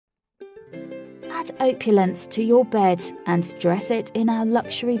Add opulence to your bed and dress it in our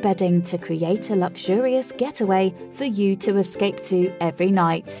luxury bedding to create a luxurious getaway for you to escape to every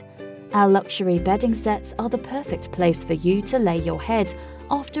night. Our luxury bedding sets are the perfect place for you to lay your head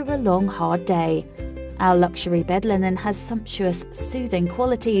after a long, hard day. Our luxury bed linen has sumptuous, soothing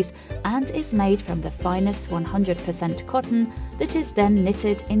qualities and is made from the finest 100% cotton that is then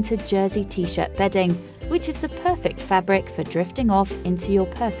knitted into jersey T-shirt bedding, which is the perfect fabric for drifting off into your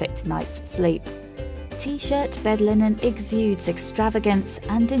perfect night's sleep. T-shirt bed linen exudes extravagance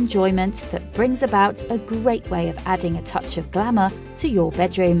and enjoyment that brings about a great way of adding a touch of glamour to your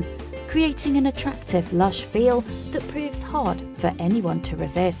bedroom, creating an attractive, lush feel that proves hard for anyone to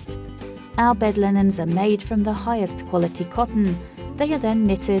resist. Our bed linens are made from the highest quality cotton. They are then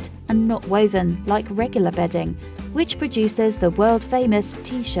knitted and not woven like regular bedding, which produces the world-famous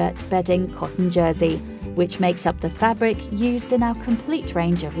T-shirt bedding cotton jersey, which makes up the fabric used in our complete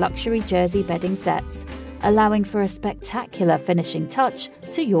range of luxury jersey bedding sets, allowing for a spectacular finishing touch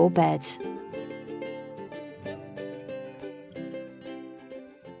to your bed.